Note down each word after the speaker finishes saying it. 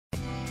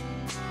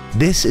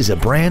This is a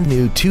brand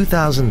new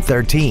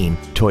 2013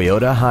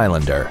 Toyota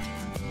Highlander.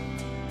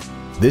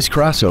 This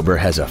crossover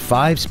has a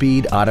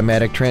 5-speed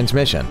automatic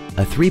transmission,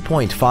 a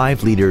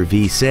 3.5-liter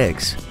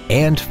V6,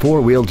 and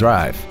 4-wheel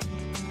drive.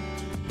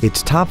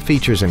 Its top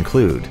features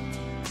include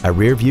a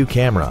rear-view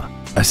camera,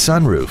 a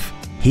sunroof,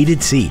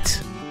 heated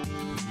seats,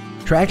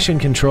 traction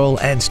control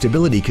and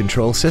stability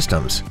control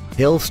systems,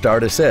 hill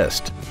start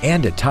assist,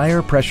 and a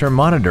tire pressure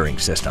monitoring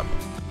system.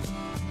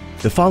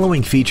 The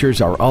following features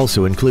are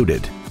also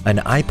included: an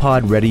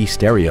iPod-ready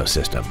stereo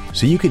system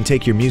so you can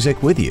take your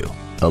music with you,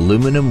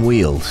 aluminum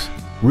wheels,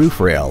 roof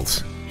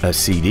rails, a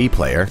CD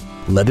player,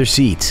 leather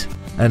seats,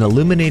 an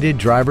illuminated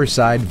driver's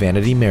side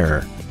vanity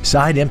mirror,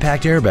 side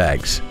impact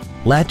airbags,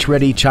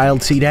 latch-ready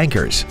child seat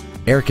anchors,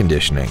 air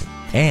conditioning,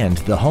 and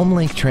the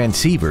HomeLink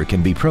transceiver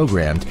can be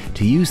programmed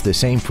to use the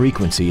same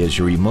frequency as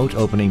your remote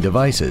opening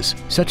devices,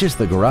 such as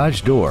the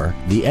garage door,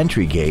 the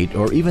entry gate,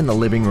 or even the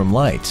living room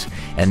lights,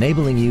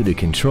 enabling you to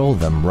control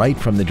them right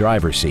from the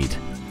driver's seat.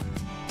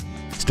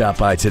 Stop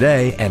by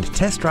today and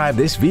test drive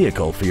this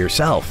vehicle for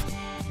yourself.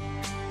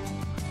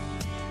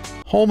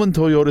 Holman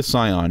Toyota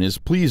Scion is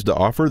pleased to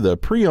offer the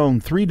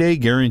pre-owned 3-day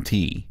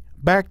guarantee.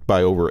 Backed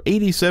by over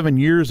 87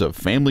 years of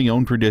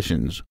family-owned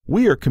traditions,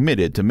 we are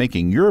committed to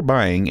making your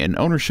buying and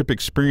ownership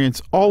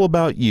experience all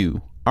about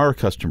you, our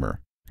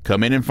customer.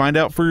 Come in and find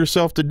out for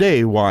yourself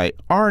today why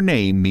our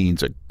name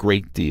means a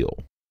great deal.